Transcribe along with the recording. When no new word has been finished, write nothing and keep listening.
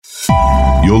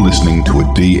You're listening to a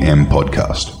DM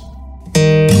podcast.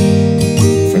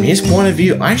 From his point of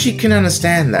view, I actually can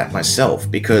understand that myself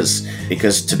because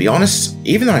to be honest,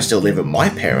 even though I still live with my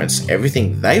parents,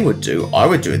 everything they would do, I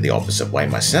would do it the opposite way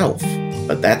myself.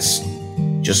 But that's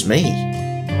just me.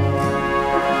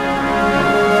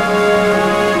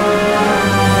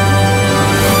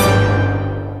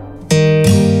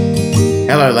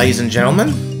 Hello, ladies and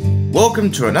gentlemen.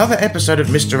 Welcome to another episode of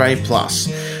Mr. A+,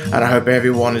 and I hope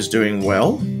everyone is doing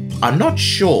well. I'm not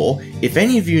sure if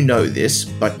any of you know this,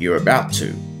 but you're about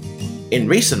to. In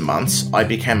recent months, I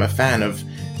became a fan of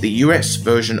the US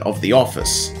version of The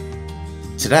Office.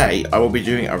 Today, I will be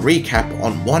doing a recap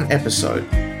on one episode.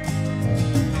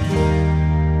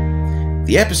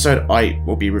 The episode I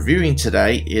will be reviewing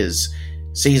today is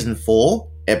Season 4,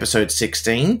 Episode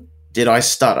 16, Did I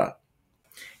Stutter?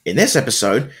 In this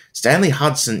episode, Stanley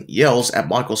Hudson yells at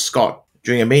Michael Scott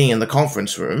during a meeting in the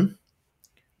conference room.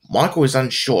 Michael is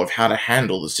unsure of how to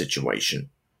handle the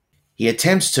situation. He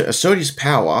attempts to assert his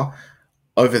power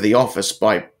over the office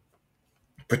by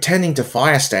pretending to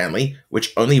fire Stanley,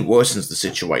 which only worsens the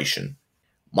situation.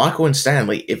 Michael and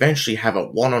Stanley eventually have a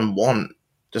one-on-one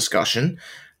discussion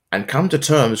and come to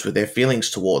terms with their feelings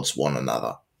towards one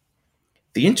another.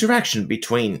 The interaction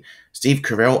between Steve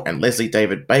Carell and Leslie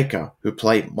David Baker, who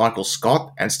play Michael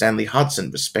Scott and Stanley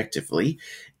Hudson respectively,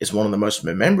 is one of the most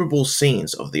memorable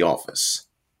scenes of The Office.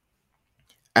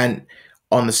 And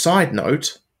on the side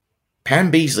note,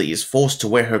 Pam Beesly is forced to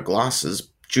wear her glasses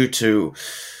due to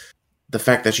the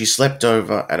fact that she slept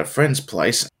over at a friend's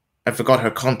place and forgot her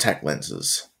contact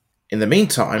lenses. In the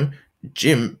meantime,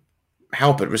 Jim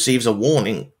Halpert receives a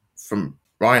warning from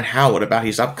Ryan Howard about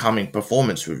his upcoming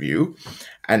performance review,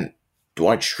 and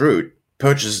Dwight Schrute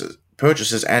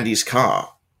purchases Andy's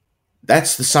car.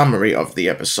 That's the summary of the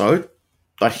episode,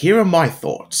 but here are my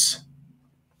thoughts.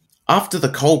 After the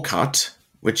cold cut,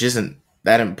 which isn't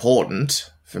that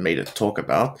important for me to talk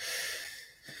about,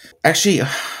 actually,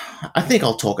 I think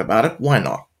I'll talk about it, why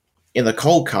not? In the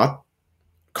cold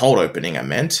opening I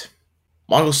meant,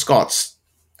 Michael Scott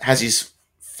has his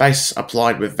face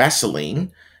applied with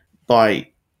Vaseline by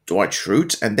Dwight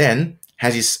Schrute, and then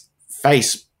has his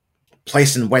face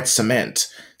placed in wet cement,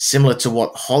 similar to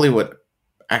what Hollywood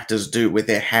actors do with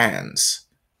their hands.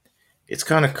 It's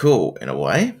kind of cool in a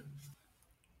way.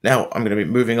 Now I'm going to be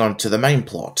moving on to the main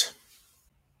plot.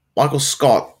 Michael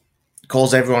Scott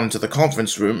calls everyone into the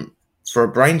conference room for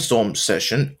a brainstorm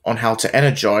session on how to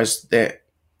energize their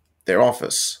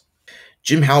office.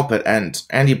 Jim Halpert and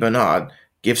Andy Bernard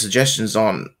give suggestions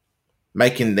on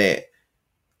making their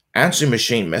answering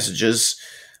machine messages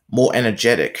more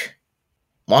energetic.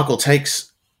 Michael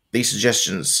takes these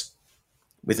suggestions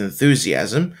with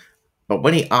enthusiasm, but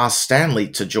when he asks Stanley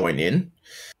to join in,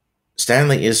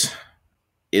 Stanley is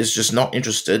just not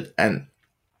interested and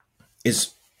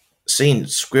is seen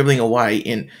scribbling away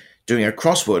in doing a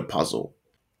crossword puzzle.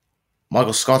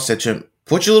 Michael Scott said to him,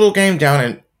 "Put your little game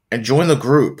down and join the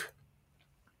group."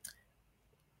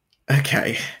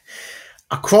 Okay.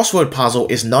 A crossword puzzle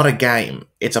is not a game,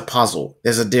 it's a puzzle.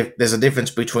 There's a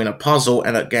difference between a puzzle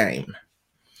and a game.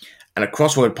 And a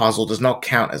crossword puzzle does not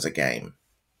count as a game.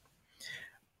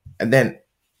 And then,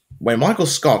 when Michael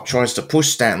Scott tries to push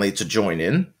Stanley to join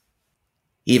in,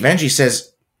 he eventually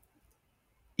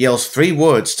yells 3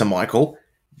 words to Michael,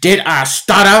 "Did I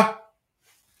stutter?"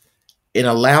 in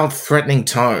a loud, threatening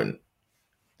tone.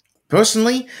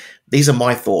 Personally, these are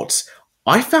my thoughts.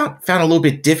 I found a little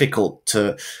bit difficult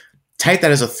to take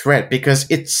that as a threat because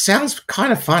it sounds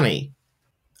kind of funny.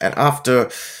 And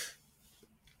after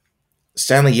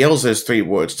Stanley yells those 3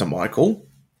 words to Michael,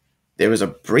 there is a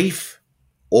brief,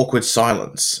 awkward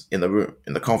silence in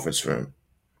the conference room.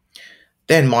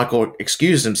 Then Michael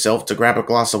excuses himself to grab a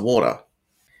glass of water.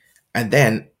 And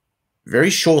then, very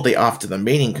shortly after the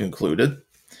meeting concluded,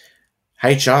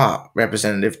 HR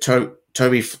representative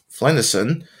Toby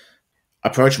Flenderson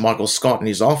approached Michael Scott in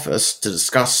his office to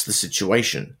discuss the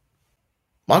situation.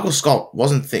 Michael Scott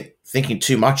wasn't thinking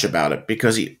too much about it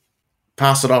because he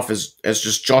passed it off as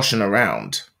just joshing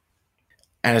around.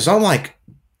 And it's not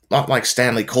like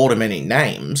Stanley called him any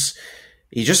names.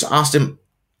 He just asked him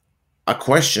a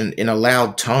question in a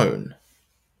loud tone.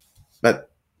 But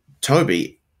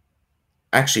Toby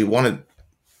actually wanted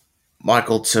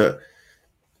Michael to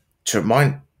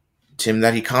remind him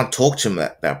that he can't talk to him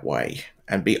that way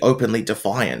and be openly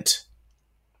defiant.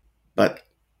 But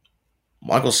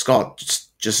Michael Scott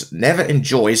just never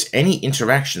enjoys any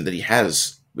interaction that he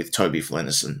has with Toby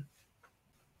Flenderson,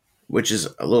 which is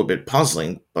a little bit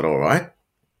puzzling, but alright.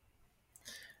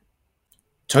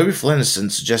 Toby Flenderson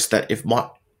suggests that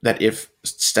if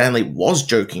Stanley was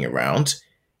joking around,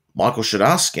 Michael should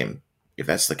ask him, if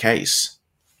that's the case.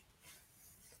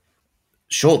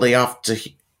 Shortly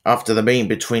after the meeting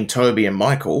between Toby and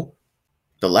Michael,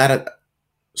 the latter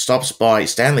stops by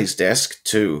Stanley's desk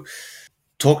to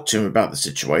talk to him about the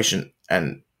situation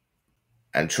and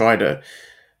try to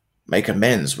make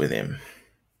amends with him.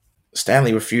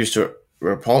 Stanley refused to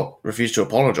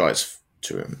apologize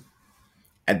to him.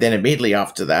 And then immediately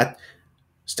after that,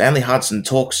 Stanley Hudson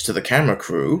talks to the camera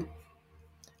crew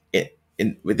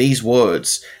with these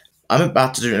words. I'm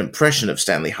about to do an impression of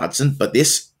Stanley Hudson, but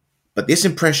this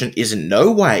impression is in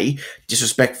no way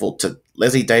disrespectful to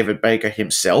Leslie David Baker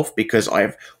himself, because I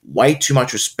have way too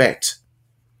much respect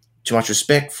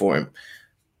for him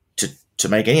to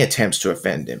make any attempts to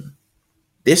offend him.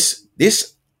 This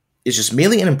is just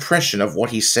merely an impression of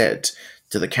what he said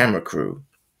to the camera crew.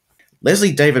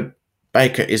 Leslie David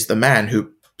Baker is the man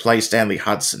who plays Stanley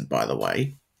Hudson, by the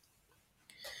way.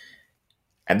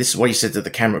 And this is what he said to the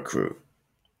camera crew.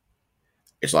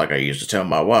 It's like I used to tell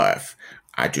my wife,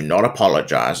 I do not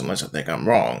apologize unless I think I'm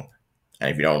wrong. And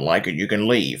if you don't like it, you can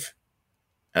leave.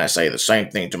 And I say the same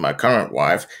thing to my current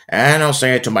wife, and I'll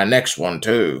say it to my next one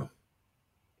too.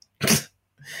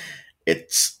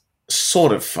 It's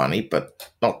sort of funny,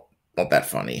 but not that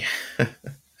funny.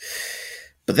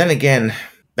 But then again,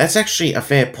 that's actually a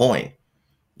fair point.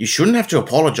 You shouldn't have to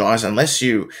apologize unless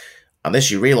you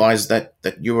realize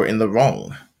that you were in the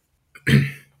wrong.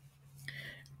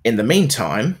 In the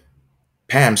meantime,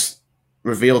 Pam's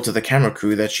revealed to the camera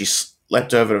crew that she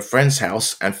slept over at a friend's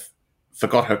house and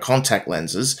forgot her contact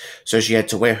lenses, so she had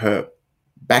to wear her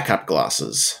backup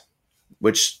glasses,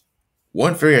 which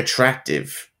weren't very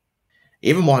attractive.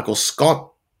 Even Michael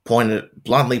Scott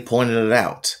bluntly pointed it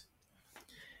out.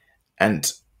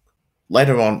 And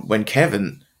later on, when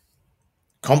Kevin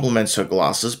compliments her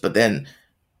glasses, but then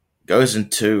goes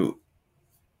into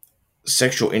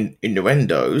sexual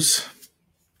innuendos,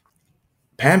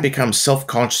 Pam becomes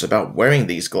self-conscious about wearing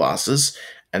these glasses,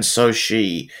 and so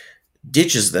she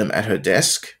ditches them at her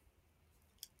desk,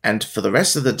 and for the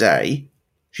rest of the day,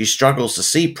 she struggles to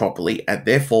see properly and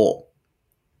therefore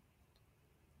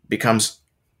becomes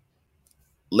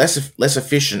less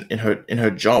efficient in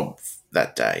her job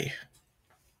that day.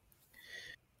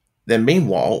 Then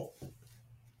meanwhile,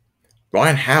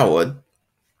 Ryan Howard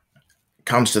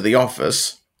comes to the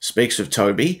office, speaks with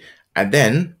Toby, and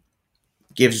then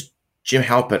gives Jim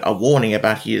Halpert a warning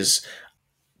about his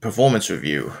performance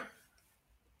review.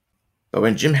 But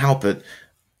when Jim Halpert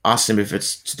asks him if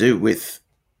it's to do with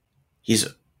his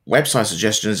website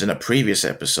suggestions in a previous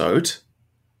episode,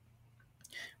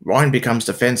 Ryan becomes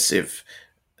defensive,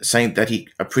 saying that he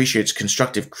appreciates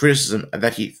constructive criticism and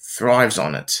that he thrives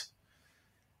on it.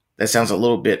 That sounds a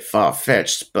little bit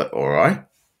far-fetched, but alright.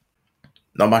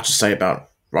 Not much to say about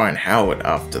Ryan Howard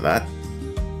after that.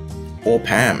 Or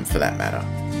Pam, for that matter.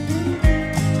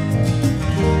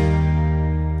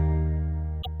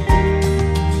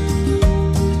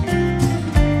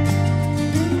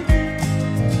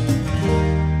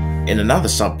 In another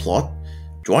subplot,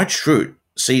 Dwight Schrute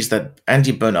sees that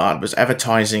Andy Bernard was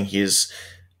advertising his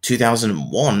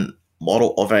 2001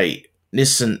 model of a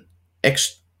Nissan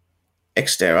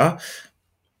Xterra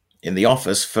in the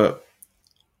office for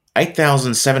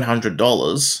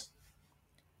 $8,700,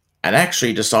 and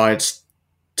actually decides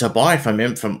to buy from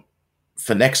him for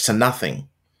next to nothing.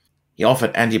 He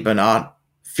offered Andy Bernard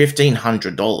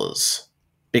 $1,500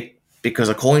 because,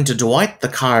 according to Dwight, the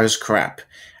car is crap,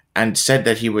 and said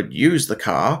that he would use the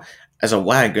car as a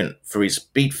wagon for his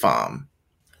beet farm.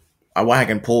 A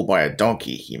wagon pulled by a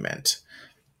donkey, he meant.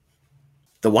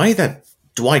 The way that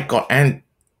Dwight got Andy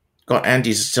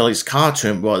to sell his car to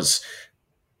him was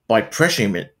by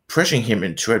pressuring him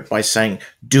into it by saying,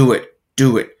 do it,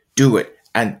 do it, do it,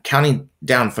 and counting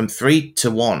down from 3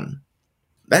 to 1.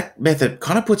 That method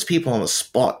kind of puts people on the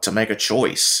spot to make a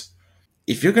choice.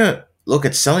 If you're going to look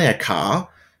at selling a car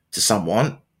to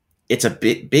someone, it's a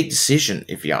big decision,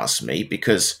 if you ask me,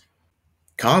 because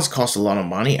cars cost a lot of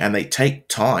money and they take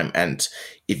time. And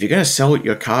if you're going to sell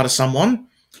your car to someone,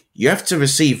 you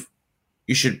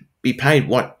should be paid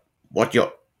what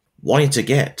you're wanting to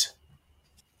get.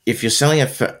 If you're selling it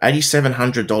for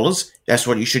 $8,700, that's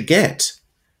what you should get.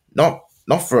 Not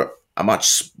for a much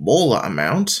smaller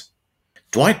amount.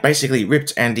 Dwight basically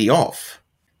ripped Andy off.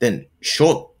 Then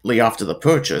shortly after the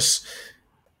purchase,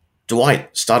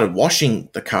 Dwight started washing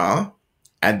the car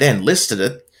and then listed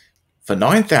it for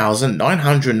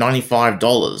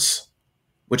 $9,995,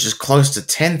 which is close to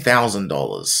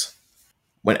 $10,000.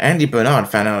 When Andy Bernard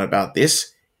found out about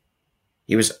this,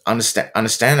 he was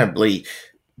understandably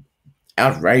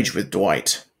outraged with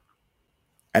Dwight.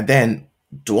 And then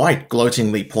Dwight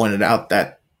gloatingly pointed out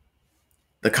that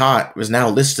the car was now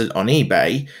listed on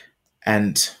eBay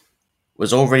and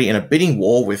was already in a bidding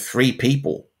war with 3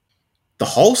 people. The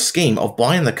whole scheme of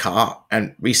buying the car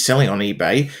and reselling on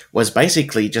eBay was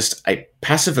basically just a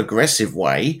passive-aggressive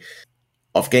way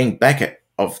of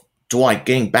Dwight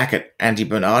getting back at Andy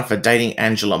Bernard for dating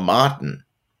Angela Martin,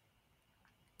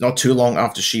 not too long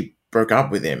after she broke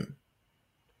up with him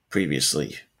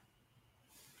previously.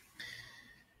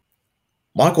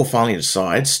 Michael finally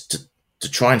decides to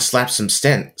try and slap some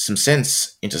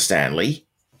sense into Stanley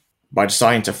by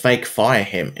deciding to fake fire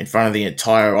him in front of the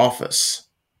entire office.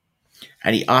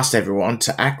 And he asked everyone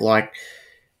to act like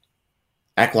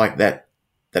that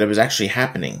it was actually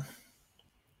happening.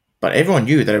 But everyone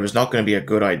knew that it was not going to be a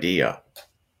good idea.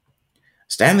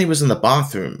 Stanley was in the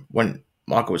bathroom when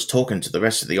Michael was talking to the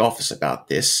rest of the office about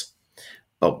this,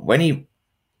 but when he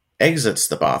exits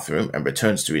the bathroom and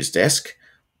returns to his desk,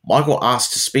 Michael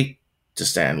asks to speak to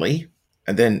Stanley,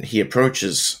 and then he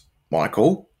approaches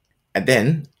Michael, and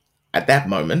then, at that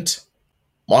moment,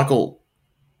 Michael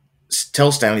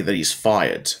tells Stanley that he's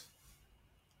fired.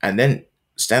 And then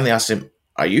Stanley asks him,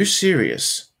 "Are you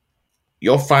serious?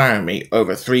 You're firing me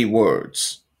over 3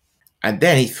 words." And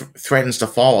then he threatens to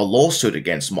file a lawsuit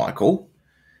against Michael.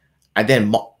 And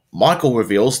then Michael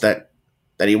reveals that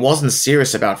he wasn't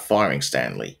serious about firing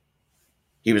Stanley.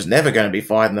 He was never going to be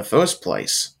fired in the first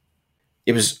place.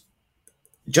 It was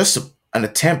just an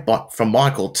attempt from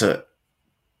Michael to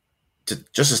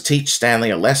just teach Stanley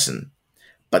a lesson.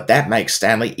 But that makes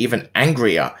Stanley even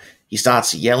angrier. He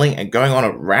starts yelling and going on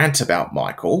a rant about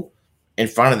Michael in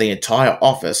front of the entire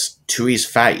office to his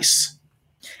face.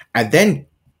 And then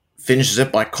finishes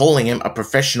it by calling him a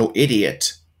professional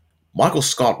idiot. Michael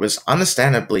Scott was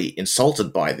understandably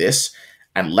insulted by this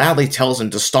and loudly tells him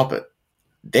to stop it.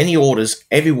 Then he orders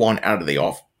everyone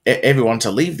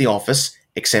to leave the office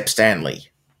except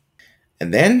Stanley.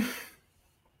 And then,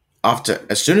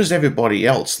 as soon as everybody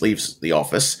else leaves the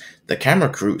office, the camera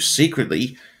crew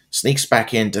secretly sneaks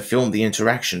back in to film the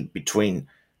interaction between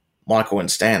Michael and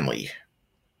Stanley.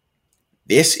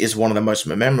 This is one of the most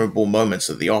memorable moments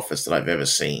of The Office that I've ever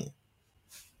seen.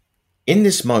 In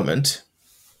this moment,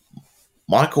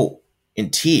 Michael, in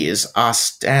tears,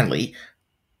 asks Stanley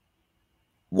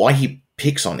why he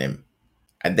picks on him,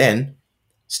 and then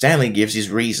Stanley gives his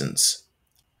reasons.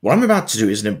 What I'm about to do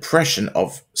is an impression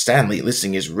of Stanley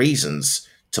listing his reasons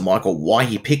to Michael why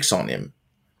he picks on him.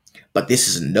 But this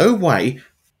is in no way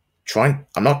I'm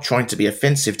not trying to be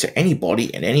offensive to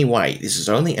anybody in any way. This is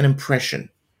only an impression.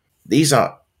 These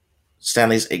are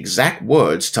Stanley's exact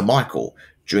words to Michael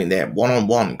during their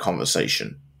one-on-one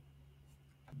conversation.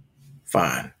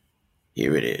 "Fine,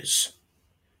 here it is.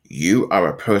 You are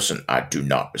a person I do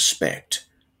not respect.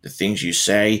 The things you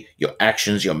say, your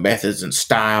actions, your methods and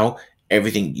style,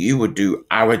 everything you would do,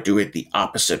 I would do it the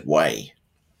opposite way."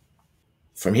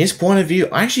 From his point of view,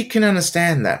 I actually can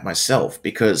understand that myself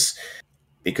because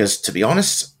to be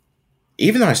honest,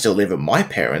 even though I still live with my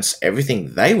parents,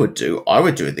 everything they would do, I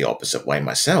would do it the opposite way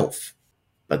myself.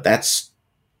 But that's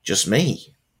just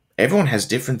me. Everyone has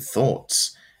different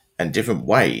thoughts and different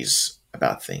ways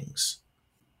about things.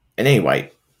 And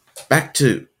anyway, back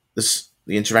to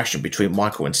the interaction between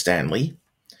Michael and Stanley.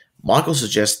 Michael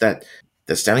suggests that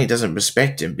Stanley doesn't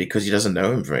respect him because he doesn't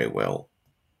know him very well,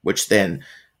 which then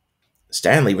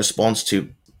Stanley responds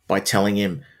to by telling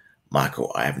him,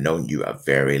 "Michael, I have known you a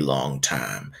very long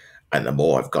time, and the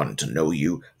more I've gotten to know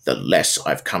you, the less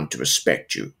I've come to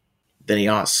respect you." Then he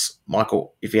asks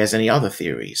Michael if he has any other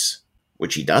theories,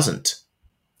 which he doesn't.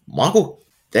 Michael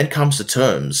then comes to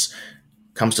terms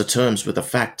with the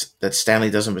fact that Stanley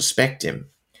doesn't respect him,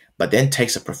 but then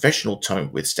takes a professional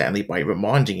tone with Stanley by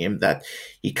reminding him that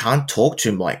he can't talk to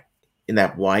him like in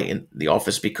that way in the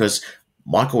office because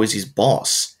Michael is his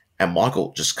boss, and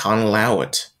Michael just can't allow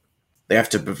it. They have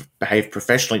to behave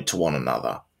professionally to one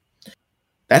another.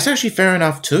 That's actually fair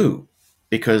enough too,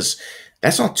 because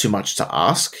that's not too much to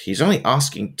ask. He's only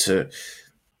asking for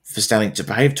Stanley to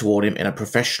behave toward him in a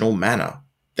professional manner.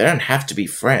 They don't have to be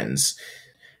friends,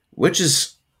 which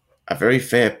is a very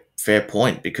fair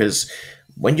point, because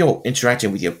when you're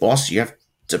interacting with your boss, you have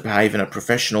to behave in a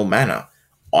professional manner.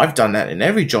 I've done that in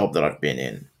every job that I've been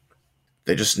in.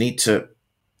 They just need to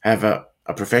have a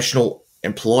professional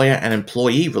employer and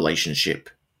employee relationship,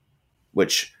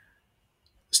 which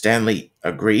Stanley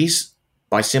agrees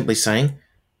by simply saying,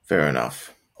 "Fair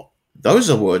enough." Those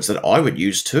are words that I would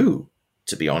use too,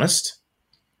 to be honest.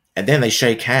 And then they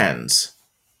shake hands.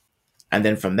 And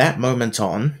then from that moment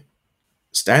on,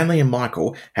 Stanley and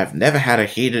Michael have never had a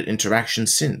heated interaction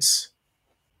since.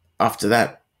 After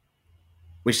that,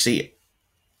 we see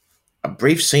a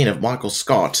brief scene of Michael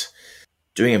Scott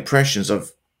doing impressions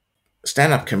of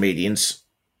stand-up comedians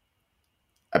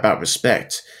about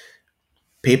respect.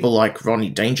 People like Rodney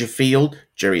Dangerfield,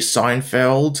 Jerry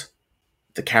Seinfeld,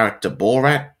 the character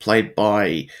Borat, played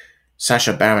by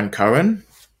Sacha Baron Cohen,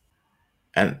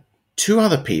 and two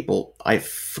other people, I've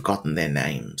forgotten their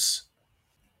names.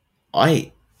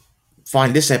 I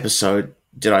find this episode,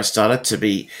 Did I Stutter, to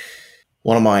be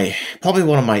probably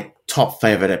one of my top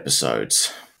favorite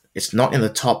episodes. It's not in the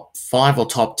top 5 or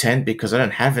top 10 because I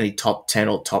don't have any top 10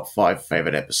 or top 5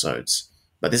 favorite episodes.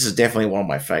 But this is definitely one of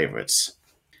my favorites.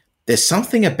 There's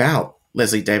something about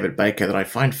Leslie David Baker that I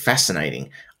find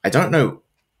fascinating. I don't know,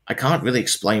 I can't really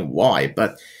explain why,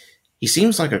 but he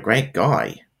seems like a great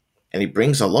guy, and he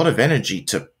brings a lot of energy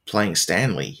to playing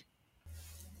Stanley.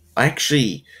 I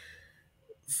actually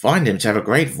find him to have a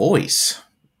great voice,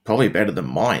 probably better than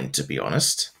mine, to be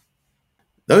honest.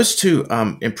 Those two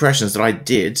impressions that I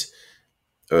did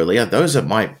earlier, those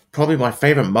are probably my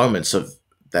favorite moments of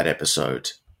that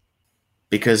episode.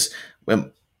 Because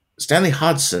when Stanley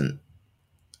Hudson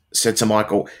said to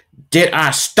Michael, "Did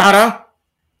I stutter?"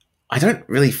 I don't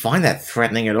really find that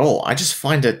threatening at all. I just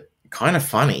find it kind of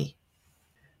funny.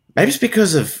 Maybe it's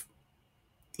because of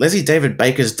Leslie David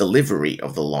Baker's delivery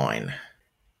of the line.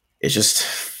 It's just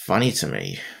funny to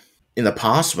me. In the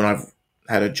past, when I've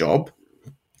had a job,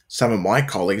 some of my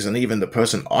colleagues and even the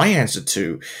person I answered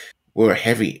to were a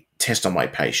heavy test on my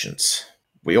patience.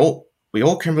 We all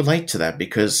can relate to that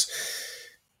because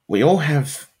we all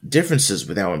have differences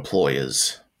with our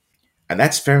employers. And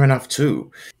that's fair enough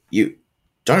too. You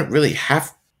don't really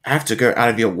have to go out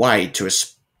of your way to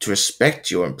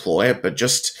respect your employer, but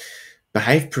just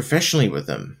behave professionally with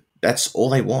them. That's all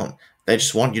they want. They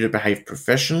just want you to behave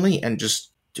professionally and just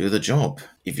do the job.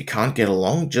 If you can't get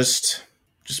along, just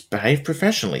behave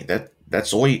professionally.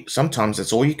 That's all sometimes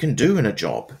that's all you can do in a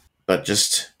job. But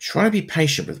just try to be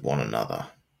patient with one another.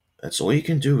 That's all you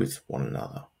can do with one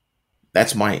another.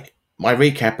 That's my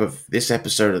recap of this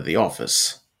episode of The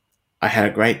Office. I had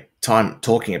a great time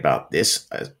talking about this.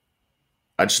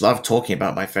 I just love talking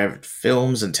about my favorite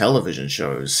films and television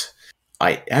shows.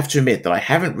 I have to admit that I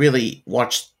haven't really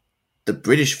watched the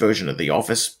British version of The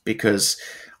Office because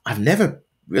I've never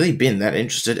really been that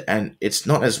interested and it's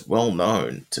not as well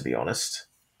known, to be honest.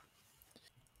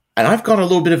 And I've got a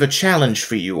little bit of a challenge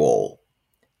for you all.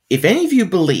 If any of you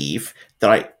believe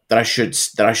that I should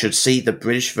see the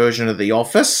British version of The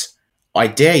Office, I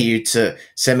dare you to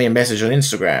send me a message on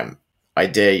Instagram. I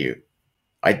dare you.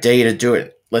 I dare you to do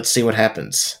it. Let's see what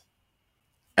happens.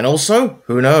 And also,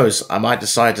 who knows, I might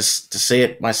decide to see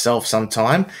it myself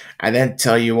sometime and then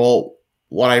tell you all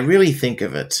what I really think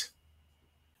of it.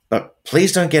 But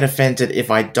please don't get offended if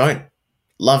I don't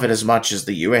love it as much as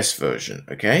the US version,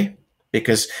 okay?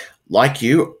 Because, like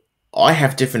you, I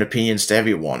have different opinions to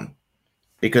everyone.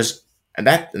 And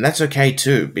that's okay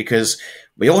too, because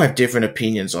we all have different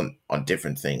opinions on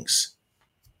different things.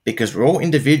 Because we're all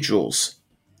individuals.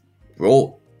 We're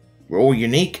all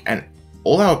unique, and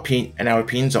our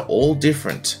opinions are all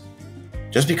different.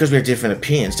 Just because we have different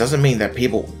opinions doesn't mean that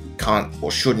people can't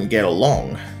or shouldn't get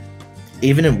along.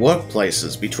 Even in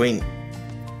workplaces between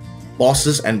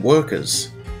bosses and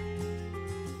workers.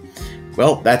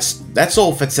 Well, that's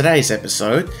all for today's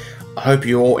episode. I hope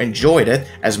you all enjoyed it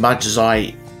as much as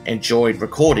I enjoyed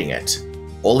recording it.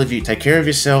 All of you take care of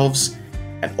yourselves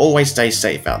and always stay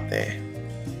safe out there.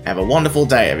 Have a wonderful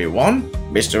day, everyone.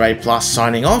 Mr. A Plus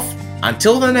signing off.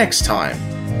 Until the next time.